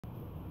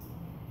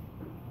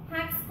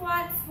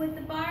with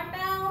the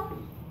barbell.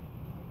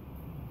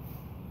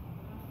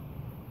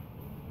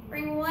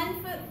 Bring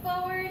one foot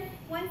forward,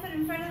 one foot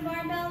in front of the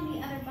barbell, the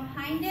other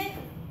behind it.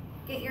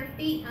 Get your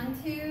feet on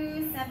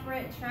two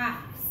separate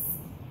tracks.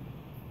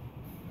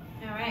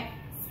 All right,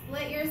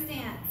 split your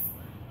stance.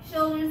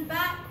 Shoulders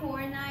back,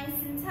 core nice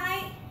and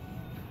tight.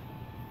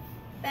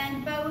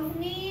 Bend both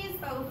knees,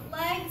 both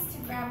legs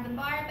to grab the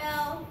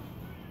barbell.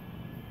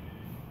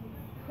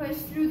 Push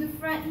through the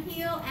front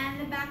heel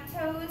and the back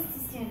toes to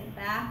stand it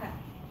back up.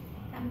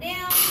 Come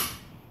down.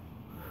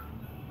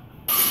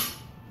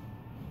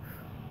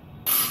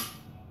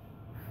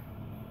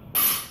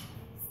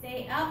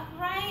 Stay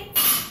upright.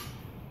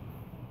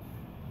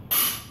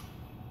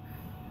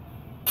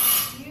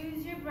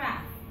 Use your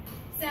breath.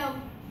 So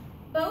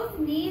both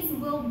knees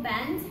will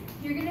bend.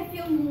 You're gonna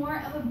feel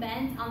more of a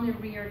bend on the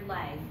rear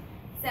leg.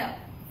 So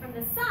from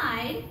the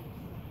side,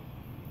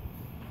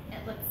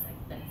 it looks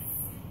like this.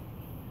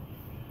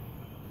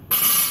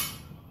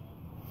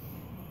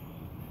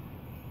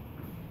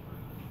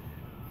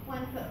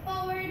 One foot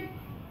forward,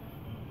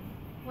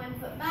 one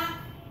foot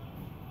back,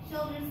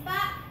 shoulders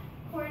back,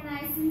 core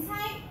nice and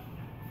tight.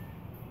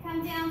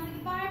 Come down for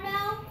the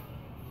barbell,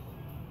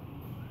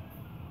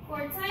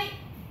 core tight.